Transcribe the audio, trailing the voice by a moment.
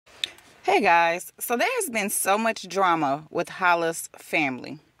Hey guys, so there's been so much drama with Holla's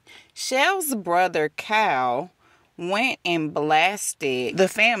family. Shell's brother Cal went and blasted the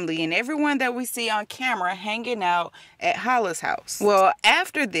family and everyone that we see on camera hanging out at Holla's house. Well,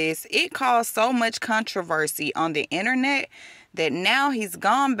 after this, it caused so much controversy on the internet that now he's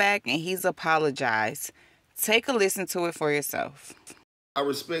gone back and he's apologized. Take a listen to it for yourself. I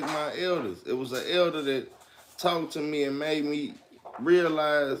respect my elders. It was an elder that talked to me and made me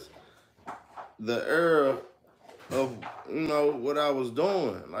realize the error of, what I was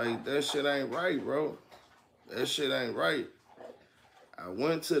doing. Like, that shit ain't right, bro. That shit ain't right. I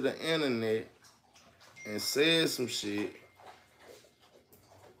went to the internet and said some shit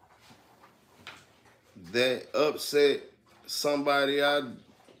that upset somebody I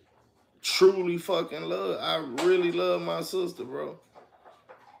truly fucking love. I really love my sister, bro.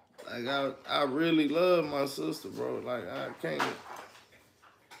 Like, I really love my sister, bro. Like, I can't...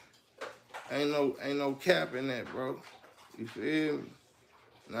 Ain't no cap in that, bro. You feel me?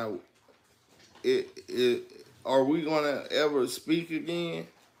 Now, are we gonna ever speak again?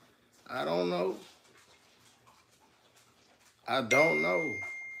 I don't know. I don't know.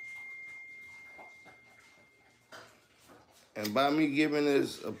 And by me giving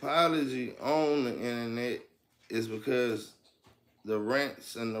this apology on the internet is because the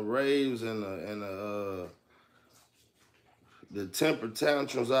rants and the raves and the temper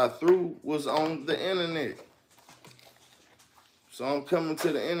tantrums I threw was on the internet. So I'm coming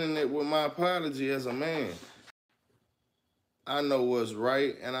to the internet with my apology as a man. I know what's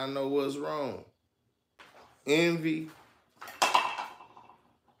right and I know what's wrong. Envy,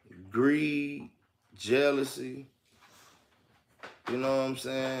 greed, jealousy, you know what I'm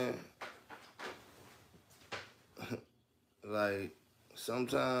saying? Like,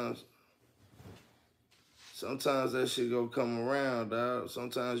 sometimes that shit gonna come around, dog.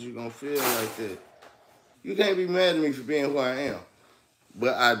 Sometimes you gonna feel like that. You can't be mad at me for being who I am.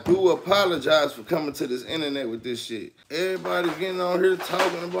 But I do apologize for coming to this internet with this shit. Everybody getting on here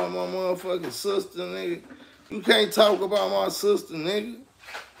talking about my motherfucking sister, nigga. You can't talk about my sister, nigga.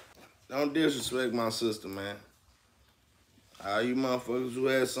 Don't disrespect my sister, man. All you motherfuckers who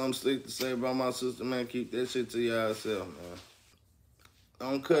had something slick to say about my sister, man, keep that shit to yourself, man.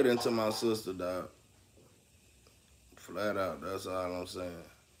 Don't cut into my sister, dog. Flat out, that's all I'm saying.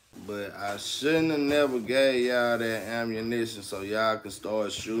 But I shouldn't have never gave y'all that ammunition so y'all could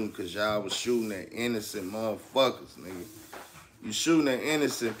start shooting, because y'all was shooting at innocent motherfuckers, nigga. You shooting at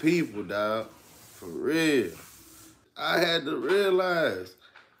innocent people, dog. For real. I had to realize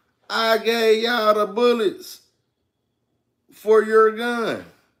I gave y'all the bullets for your gun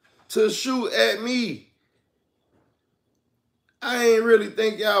to shoot at me. I ain't really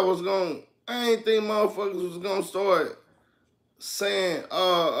think y'all was I ain't think motherfuckers was gonna start saying,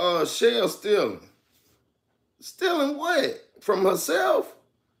 Shell stealing. Stealing what? From herself?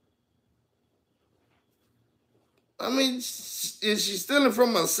 I mean, is she stealing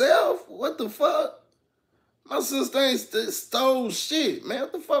from herself? What the fuck? My sister ain't stole shit, man.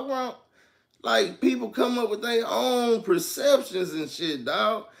 What the fuck wrong? Like, people come up with their own perceptions and shit,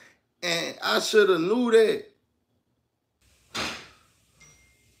 dog. And I should have knew that.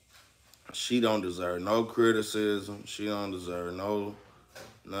 She don't deserve no criticism. She don't deserve none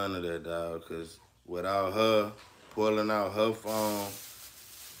of that, dog. Because without her pulling out her phone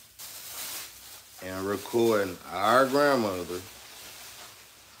and recording our grandmother,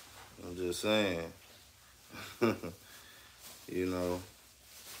 I'm just saying, you know,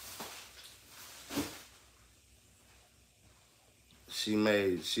 she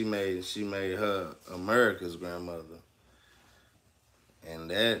made her America's grandmother.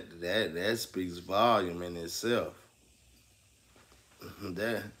 And that speaks volume in itself.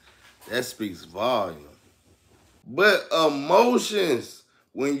 that speaks volume. But emotions,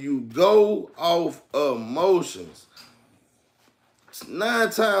 when you go off emotions, 9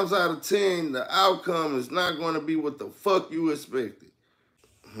 times out of 10, the outcome is not going to be what the fuck you expected.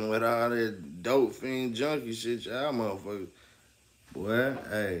 With all that dope fiend junkie shit, y'all motherfuckers. Boy,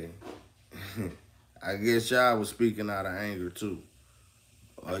 hey, I guess y'all was speaking out of anger too.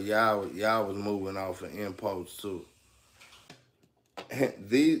 Or y'all was moving off of impulse too.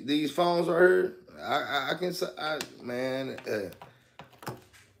 These phones right here, I can say, man,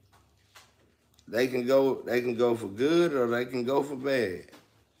 they can go for good or they can go for bad.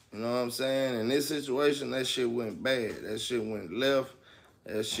 You know what I'm saying? In this situation, that shit went bad. That shit went left.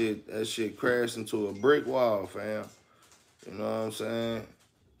 That shit crashed into a brick wall, fam. You know what I'm saying?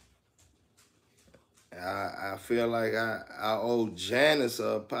 I feel like I owe Janice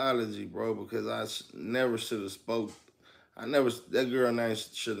an apology, bro, because I never should have spoke That girl name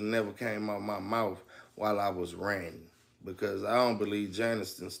should have never came out my mouth while I was ranting. Because I don't believe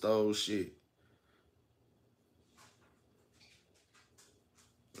Janice done stole shit.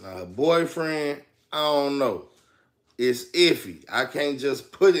 Now, her boyfriend, I don't know. It's iffy. I can't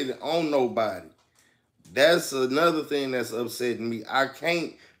just put it on nobody. That's another thing that's upsetting me. I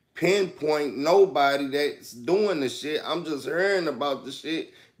can't pinpoint nobody that's doing the shit. I'm just hearing about the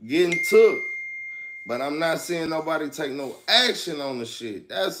shit getting took. But I'm not seeing nobody take no action on the shit.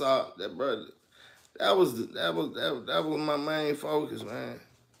 That's all. That brother. That was my main focus, man.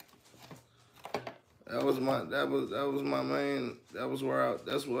 That was my main. That's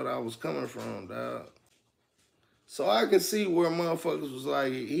what I was coming from, dog. So I could see where motherfuckers was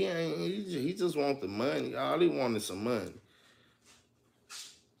like, he just want the money. All he wanted some money.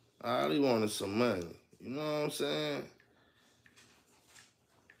 All he wanted some money. You know what I'm saying?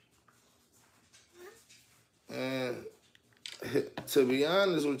 And to be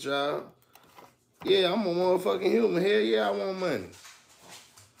honest with y'all, yeah, I'm a motherfucking human. Hell yeah, I want money.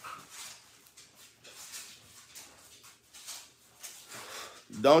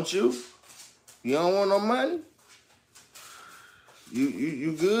 Don't you? You don't want no money?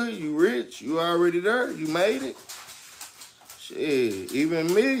 You good? You rich? You already there? You made it? Shit,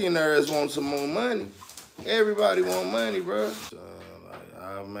 even millionaires want some more money. Everybody want money, bro.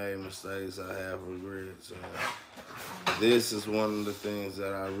 I've made mistakes. I have regrets. This is one of the things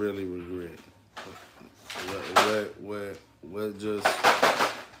that I really regret. What just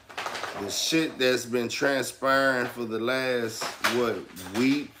the shit that's been transpiring for the last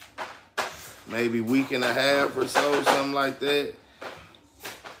week, maybe week and a half or so, something like that.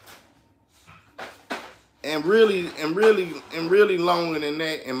 And really longer than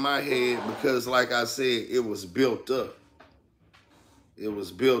that in my head, because like I said, it was built up. It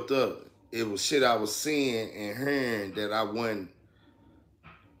was built up. It was shit I was seeing and hearing that I wasn't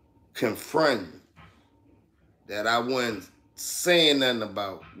confronting, that I wasn't saying nothing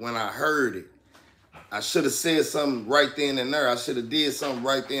about when I heard it. I should have said something right then and there. I should have did something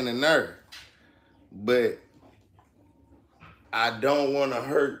right then and there. But I don't want to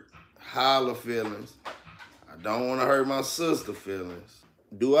hurt Holla feelings. I don't want to hurt my sister feelings.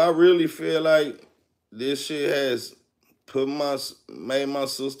 Do I really feel like this shit has made my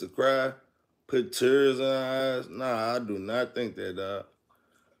sister cry, put tears in her eyes? Nah, I do not think that, dog.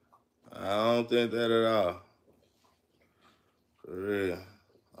 I don't think that at all. For real.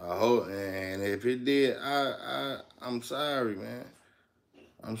 I hope, and if it did, I'm sorry, man.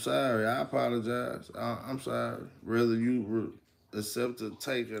 I'm sorry. I apologize. I'm sorry. Whether you accept to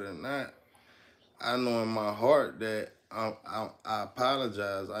take it or not, I know in my heart that I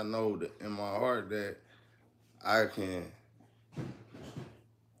apologize. I know that in my heart that I can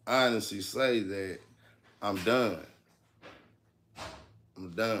honestly say that I'm done.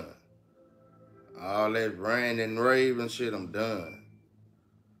 I'm done. All that rant and rave and shit, I'm done.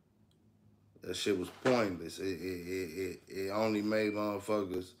 That shit was pointless. It only made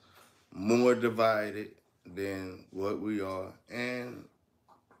motherfuckers more divided than what we are. And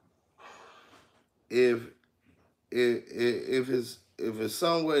if it's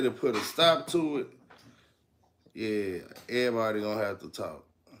some way to put a stop to it, yeah, everybody gonna have to talk.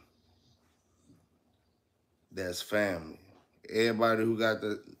 That's family. Everybody who got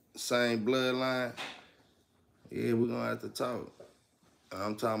the same bloodline, yeah, we're gonna have to talk.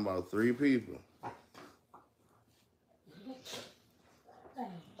 I'm talking about 3 people.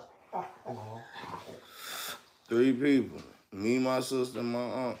 3 people. Me, my sister, and my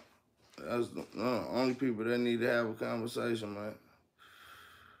aunt. That's the only people that need to have a conversation, man.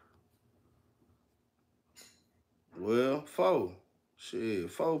 Well, 4. Shit,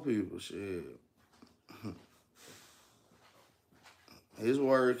 4 people, shit. His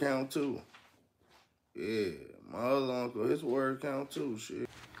word count too. Yeah, my other uncle, his word count too, shit.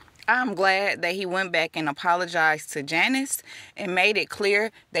 I'm glad that he went back and apologized to Janice and made it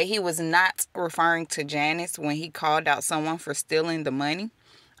clear that he was not referring to Janice when he called out someone for stealing the money.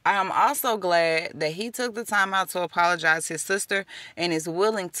 I'm also glad that he took the time out to apologize to his sister and is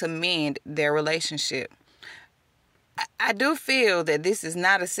willing to mend their relationship. I do feel that this is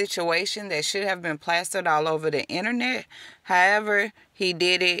not a situation that should have been plastered all over the internet. However, he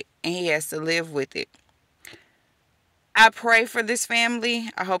did it and he has to live with it. I pray for this family.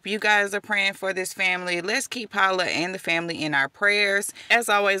 I hope you guys are praying for this family. Let's keep Holla and the family in our prayers. As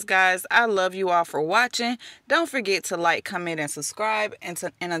always, guys, I love you all for watching. Don't forget to like, comment, and subscribe. And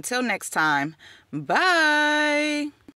until next time, bye.